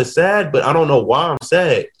to feeling sad, but I don't know why I'm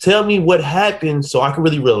sad. Tell me what happened so I can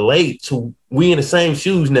really relate to we in the same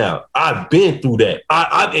shoes now. I've been through that.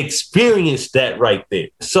 I've experienced that right there.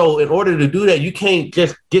 So in order to do that, you can't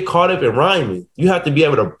just get caught up in rhyming. You have to be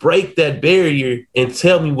able to break that barrier and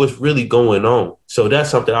tell me what's really going on. So that's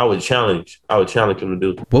something I would challenge him to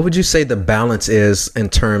do. What would you say the balance is in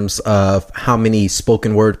terms of how many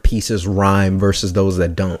spoken word pieces rhyme versus those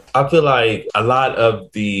that don't? I feel like a lot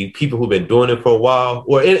of the people who've been doing it for a while,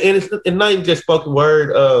 and it's not even just spoken word,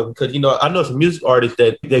 because, I know some music artists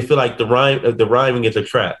that they feel like the rhyming is a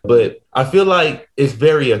trap. But I feel like it's a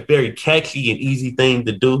very catchy and easy thing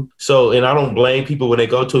to do. So, and I don't blame people when they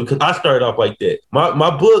go to it, because I started off like that.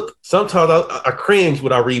 My book, sometimes I cringe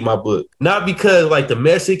when I read my book. Not because like the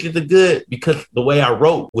message is good, because the way I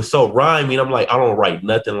wrote was so rhyming. I'm like, I don't write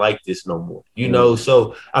nothing like this no more.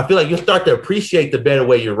 So I feel like you start to appreciate the better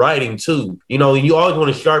way you're writing too. And you always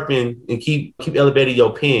want to sharpen and keep elevating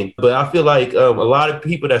your pen. But I feel like a lot of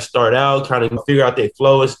people that start out trying to figure out their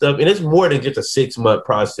flow and stuff, and it's more than just a 6-month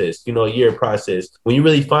process, a year process. When you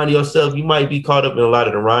really find yourself, you might be caught up in a lot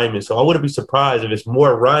of the rhyming. So I wouldn't be surprised if it's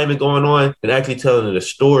more rhyming going on than actually telling the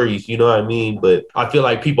stories, you know what I mean? But I feel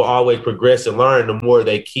like people always progress and learn the more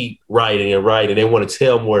they keep writing and writing. They want to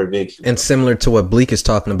tell more eventually. And similar to what Bleak is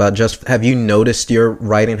talking about, just have you noticed your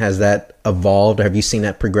writing? Has that evolved? Or have you seen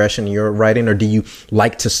that progression in your writing? Or do you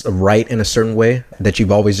like to write in a certain way that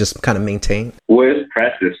you've always just kind of maintained? Well, it's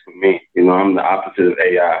practice for me. I'm the opposite of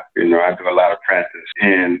AI. I do a lot of practice.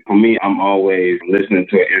 And for me, I'm always listening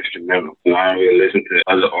to an instrumental. I don't really listen to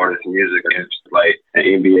other artists' music. It's like an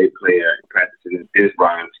NBA player practicing his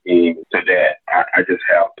rhyme scheme, so that I just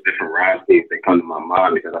have different rhyme schemes that come to my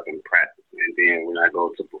mind because I've been practicing. And then when I go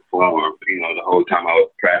to perform, the whole time I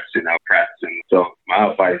was practicing. So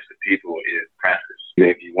my advice to people is practice.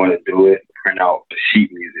 If you want to do it, print out the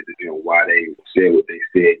sheet music, why they said what they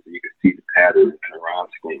said, so you can see the patterns and the rhyme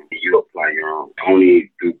scheme. You apply your own.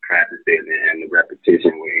 Only through practice and the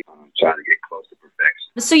repetition way, trying to get close to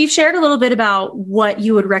perfection. So you've shared a little bit about what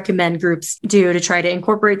you would recommend groups do to try to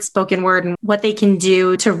incorporate spoken word and what they can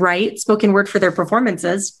do to write spoken word for their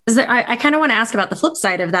performances. I kind of want to ask about the flip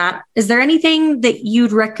side of that. Is there anything that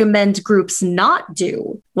you'd recommend groups not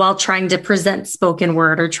do while trying to present spoken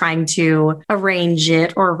word or trying to arrange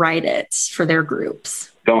it or write it for their groups?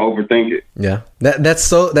 Don't overthink it. Yeah, that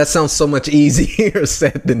sounds so much easier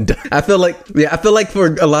said than done. I feel like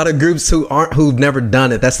for a lot of groups who've never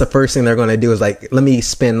done it, that's the first thing they're going to do is like, let me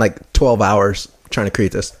spend like 12 hours trying to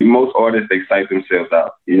create this. Most artists, they psych themselves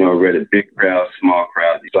out. Whether big crowd, small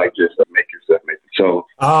crowd, you like just make yourself make it. So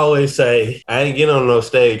I always say, I ain't getting on no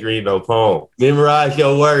stage reading no poem. Memorize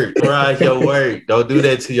your work. Don't do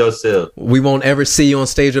that to yourself. We won't ever see you on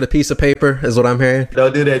stage with a piece of paper, is what I'm hearing.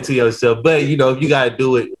 Don't do that to yourself. But, if you got to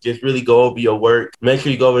do it, just really go over your work. Make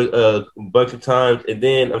sure you go over a bunch of times. And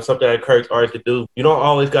then something I encourage artists to do, you don't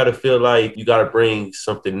always got to feel like you got to bring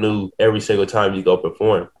something new every single time you go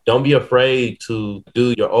perform. Don't be afraid to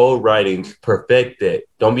do your old writings, perfect that.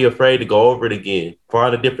 Don't be afraid to go over it again.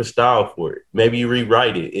 Find a different style for it. Maybe you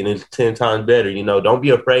rewrite it and it's 10 times better. Don't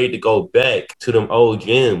be afraid to go back to them old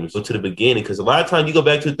gems or to the beginning. Because a lot of times you go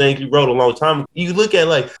back to things you wrote a long time. You look at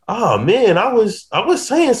like, oh man, I was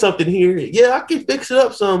saying something here. Yeah, I can fix it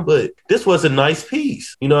up some, but this was a nice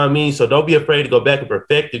piece. You know what I mean? So don't be afraid to go back and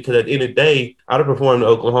perfect it. Because at the end of the day, I've performed in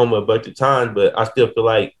Oklahoma a bunch of times, but I still feel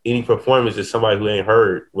like any performance is somebody who ain't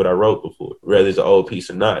heard what I wrote before, whether it's an old piece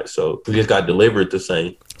or not. So we just got to deliver it the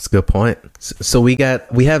same. That's a good point. So we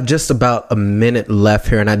have just about a minute left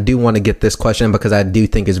here, and I do want to get this question because I do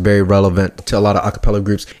think it's very relevant to a lot of a cappella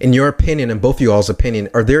groups. In your opinion, and both of you all's opinion,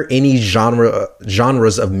 are there any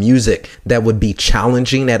genres of music that would be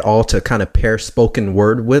challenging at all to kind of pair spoken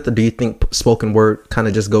word with? Or do you think spoken word kind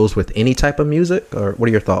of just goes with any type of music? Or what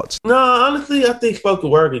are your thoughts? No, honestly, I think spoken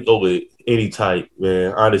word can go with any type,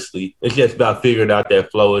 man. Honestly, it's just about figuring out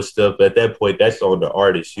that flow and stuff. At that point, that's on the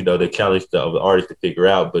artist, the challenge of the artist to figure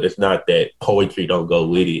out. But it's not that poetry don't go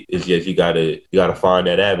with it. It's just you gotta find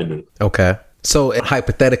that avenue. Okay. So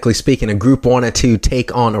hypothetically speaking, a group wanted to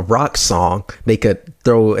take on a rock song, they could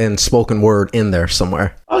throw in spoken word in there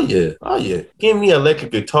somewhere. Oh yeah. Give me an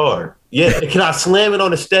electric guitar. Yeah, can I slam it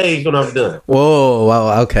on the stage when I'm done? Whoa,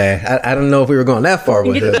 wow, okay. I don't know if we were going that far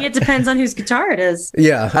with it. It depends on whose guitar it is.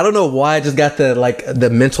 Yeah, I don't know why I just got the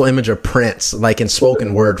mental image of Prince, like in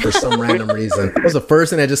spoken word for some random reason. It was the first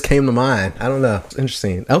thing that just came to mind. I don't know. It's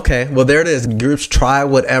interesting. Okay, well, there it is. Groups try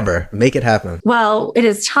whatever. Make it happen. Well, it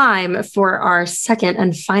is time for our second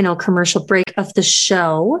and final commercial break of the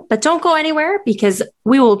show. But don't go anywhere because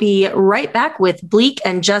we will be right back with Bleak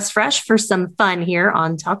and Just Fresh for some fun here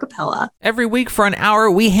on Talkapella. Every week for an hour,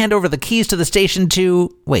 we hand over the keys to the station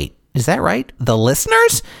to, wait, is that right? The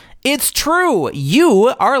listeners? It's true.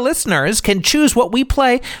 You, our listeners, can choose what we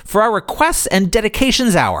play for our Requests and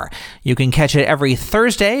Dedications Hour. You can catch it every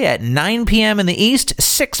Thursday at 9 p.m. in the East,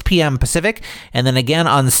 6 p.m. Pacific, and then again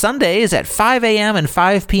on Sundays at 5 a.m. and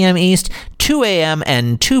 5 p.m. East, 2 a.m.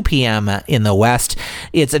 and 2 p.m. in the West.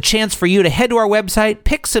 It's a chance for you to head to our website,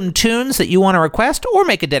 pick some tunes that you want to request, or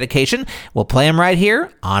make a dedication. We'll play them right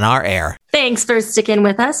here on our air. Thanks for sticking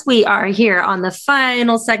with us. We are here on the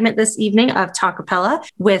final segment this evening of Talkapella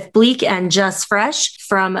with Bleak and Just Fresh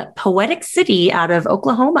from Poetic City out of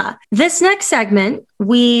Oklahoma. This next segment,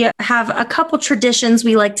 we have a couple traditions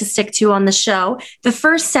we like to stick to on the show. The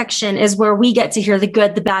first section is where we get to hear the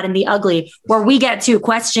good, the bad, and the ugly, where we get to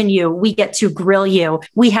question you. We get to grill you.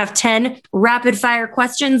 We have 10 rapid fire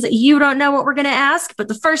questions. You don't know what we're going to ask, but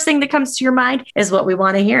the first thing that comes to your mind is what we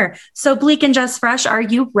want to hear. So Bleak and Just Fresh, are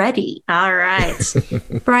you ready? All right.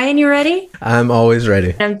 Brian, you ready? I'm always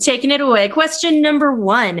ready. I'm taking it away. Question number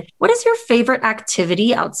 1. What is your favorite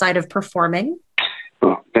activity outside of performing?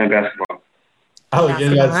 Playing basketball. I was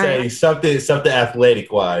just about to say something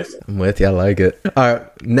athletic wise. I'm with you. I like it. All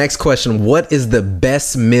right. Next question. What is the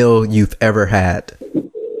best meal you've ever had?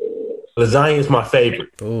 Lasagna is my favorite.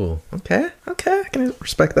 Oh, okay. Okay. I can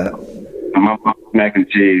respect that. My mac and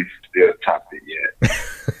cheese still topped it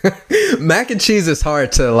yet. Mac and cheese is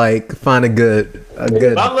hard to like find a good I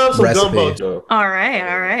love some recipe. gumbo, Joe. All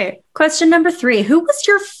right. Question number 3. Who was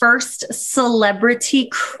your first celebrity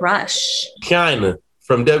crush? China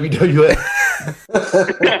from WWF.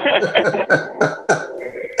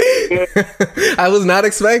 I was not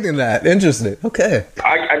expecting that. Interesting. Okay.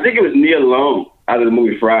 I think it was Nia Long out of the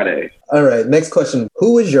movie Friday. All right. Next question.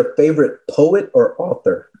 Who is your favorite poet or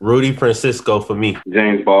author? Rudy Francisco for me.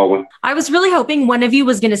 James Baldwin. I was really hoping one of you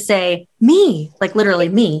was going to say me, like literally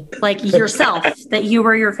me, like yourself, that you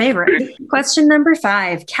were your favorite. Question number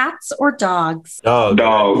 5. Cats or dogs? Dog.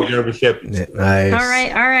 German Shepherd. Nice. All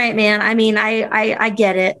right, man. I mean, I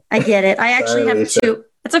get it. I actually have 2.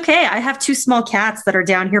 It's okay. I have 2 small cats that are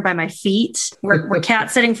down here by my feet. We're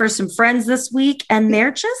cat sitting for some friends this week, and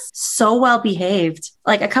they're just so well behaved.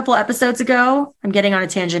 Like a couple episodes ago, I'm getting on a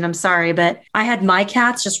tangent, I'm sorry, but I had my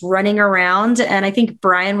cats just running around, and I think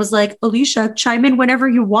Brian was like, Alicia, chime in whenever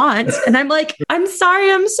you want. And I'm like, I'm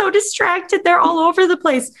sorry, I'm so distracted. They're all over the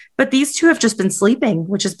place. But these 2 have just been sleeping,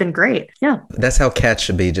 which has been great. Yeah. That's how cats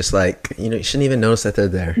should be. Just like, you shouldn't even notice that they're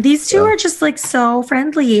there. These 2 are just like so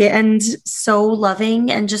friendly and so loving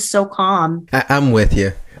and just so calm. I'm with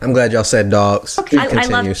you. I'm glad y'all said dogs. Okay.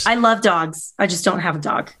 I love dogs. I just don't have a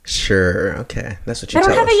dog. Sure. Okay. That's what you I don't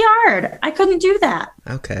tell have us. a yard. I couldn't do that.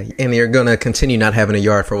 Okay. And you're going to continue not having a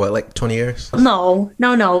yard for what, like 20 years? No.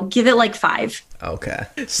 Give it like 5. Okay.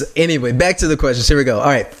 So anyway, back to the questions. Here we go. All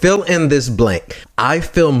right. Fill in this blank. I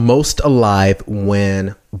feel most alive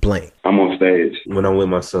when blank. I'm on stage. When I'm with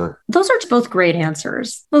my son. Those are both great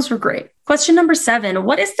answers. Those were great. Question number 7.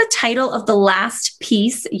 What is the title of the last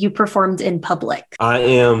piece you performed in public? I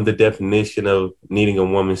am the definition of needing a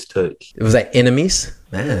woman's touch. Was that Enemies?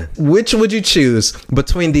 Man. Which would you choose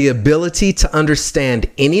between the ability to understand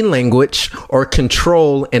any language or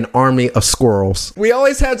control an army of squirrels? We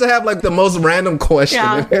always have to have like the most random question.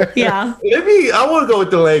 Yeah. I want to go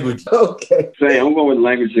with the language. Okay. Say, I'm going with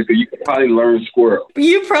language because you could probably learn squirrel.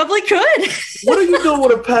 You probably could. What are you doing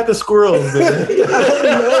with a pack of squirrels, man?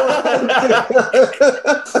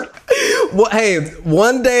 Well, hey,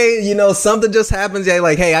 one day, something just happens. Yeah,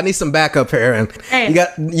 like, hey, I need some backup here, and Hey.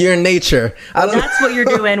 you're in nature. That's what you're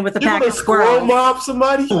doing with a pack of squirrel squirrels. mob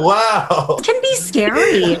somebody? Wow. It can be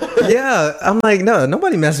scary. Yeah, I'm like, no,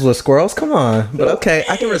 nobody messes with squirrels. Come on, but okay,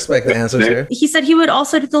 I can respect the answers here. He said he would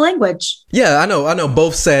also do the language. Yeah, I know.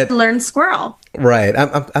 Both said Learn squirrel. right.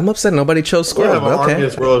 I'm upset nobody chose We squirrel. have an But army okay.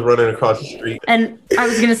 of squirrels running across the street. And I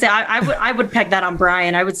was gonna say I would peg that on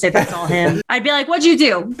Brian. I would say that's all him. I'd be like, "What'd you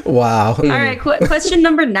do?" Wow. All right. Question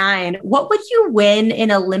number 9. What would you win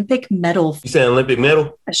in Olympic medal? You said Olympic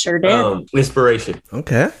medal? I sure did. Inspiration.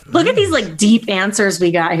 Okay. Look at these like deep answers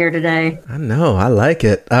we got here today. I know. I like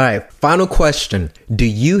it. All right. Final question. Do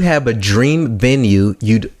you have a dream venue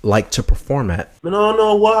you'd like to perform at? I don't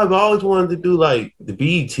know why, but I always wanted to do like the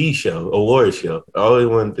BET show, award show. I always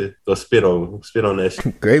wanted to go spit on that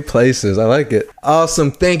shit. Great places. I like it.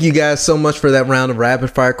 Awesome. Thank you guys so much for that round of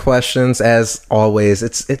rapid fire questions. As always,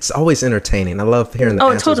 it's always entertaining. I love hearing the Oh,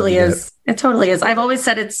 it answers totally that we is. It totally is. I've always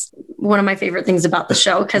said it's one of my favorite things about the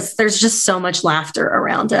show because there's just so much laughter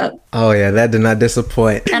around it. Oh yeah, that did not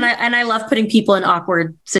disappoint. And I love putting people in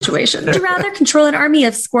awkward situations. Would you rather control an army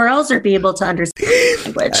of squirrels or be able to understand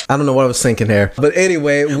language? I don't know what I was thinking here. But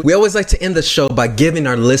anyway, we always like to end the show by giving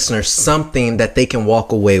our listeners something that they can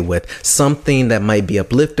walk away with, something that might be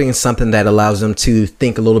uplifting, something that allows them to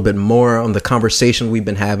think a little bit more on the conversation we've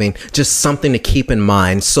been having, just something to keep in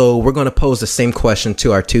mind. So we're going to pose the same question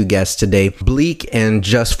to our two guests today, Bleak and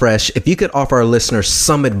Just Fresh. If you could offer our listeners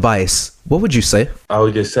some advice, what would you say? I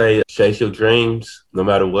would just say chase your dreams no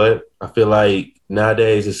matter what. I feel like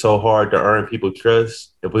nowadays it's so hard to earn people's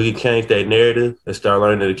trust. If we could change that narrative and start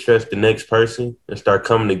learning to trust the next person and start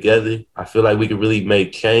coming together, I feel like we could really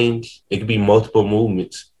make change. It could be multiple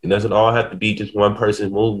movements. It doesn't all have to be just one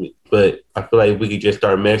person's movement. But I feel like if we could just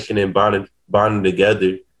start meshing and bonding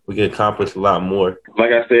together, we can accomplish a lot more.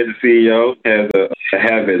 Like I said, the CEO has a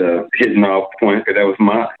habit of hitting off points. That was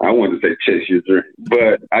I wanted to say chase your dream.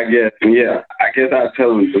 But I guess I'd tell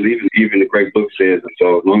them, believe in, even the great book says,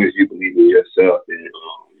 so as long as you believe in yourself and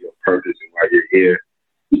your purpose and why you're here,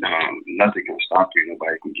 nothing can stop you.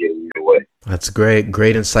 Nobody can get in your way. That's great.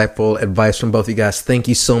 Great, insightful advice from both of you guys. Thank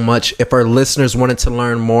you so much. If our listeners wanted to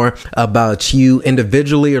learn more about you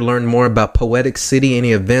individually or learn more about Poetic City,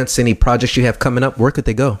 any events, any projects you have coming up, where could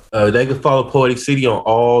they go? They can follow Poetic City on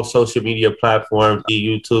all social media platforms,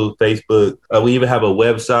 YouTube, Facebook. We even have a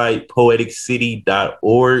website,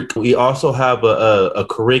 poeticcity.org. We also have a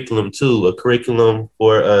curriculum, too, a curriculum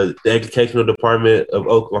for the Educational Department of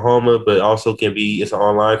Oklahoma, but also it's an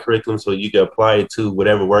online curriculum, so you can apply it to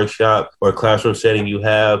whatever workshop or classroom setting you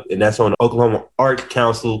have, and that's on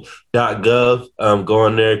OklahomaArtCouncil.gov. Go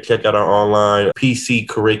on there, check out our online PC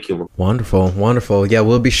curriculum. Wonderful. Yeah,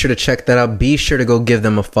 we'll be sure to check that out. Be sure to go give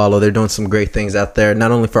them a follow. They're doing some great things out there,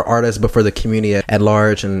 not only for artists, but for the community at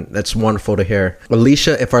large, and that's wonderful to hear.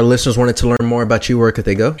 Alicia, if our listeners wanted to learn more about you, where could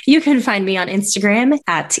they go? You can find me on Instagram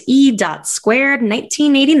at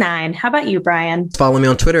e.squared1989. How about you, Brian? Follow me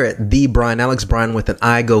on Twitter at @TheBrianAlex, Brian with an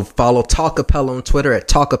I. Go follow Talkapella on Twitter at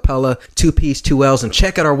Talkapella, 2 P's, 2 L's, and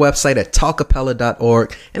check out our website at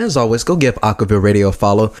talkapella.org. And as always, go give Aquaville Radio a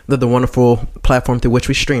follow. They're the wonderful platform through which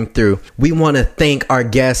we stream through. We want to thank our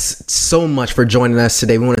guests so much for joining us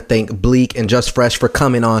today. We want to thank Bleak and Just Fresh for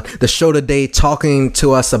coming on the show today, talking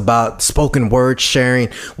to us about spoken word, sharing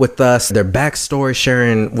with us their backstory,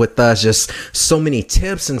 sharing with us just so many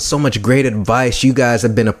tips and so much great advice. You guys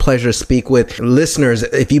have been a pleasure to speak with. Listeners,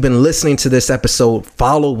 if you've been listening to this episode,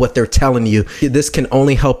 follow what they're telling you. This can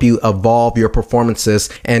only help you evolve your performances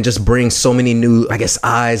and just bring so many new,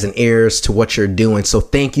 eyes and ears to what you're doing. So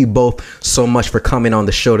thank you both so much for coming on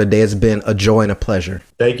the show today. It's been a joy and a pleasure.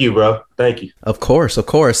 Thank you, bro. Thank you. Of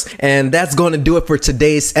course. And that's going to do it for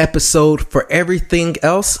today's episode. For everything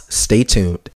else, stay tuned.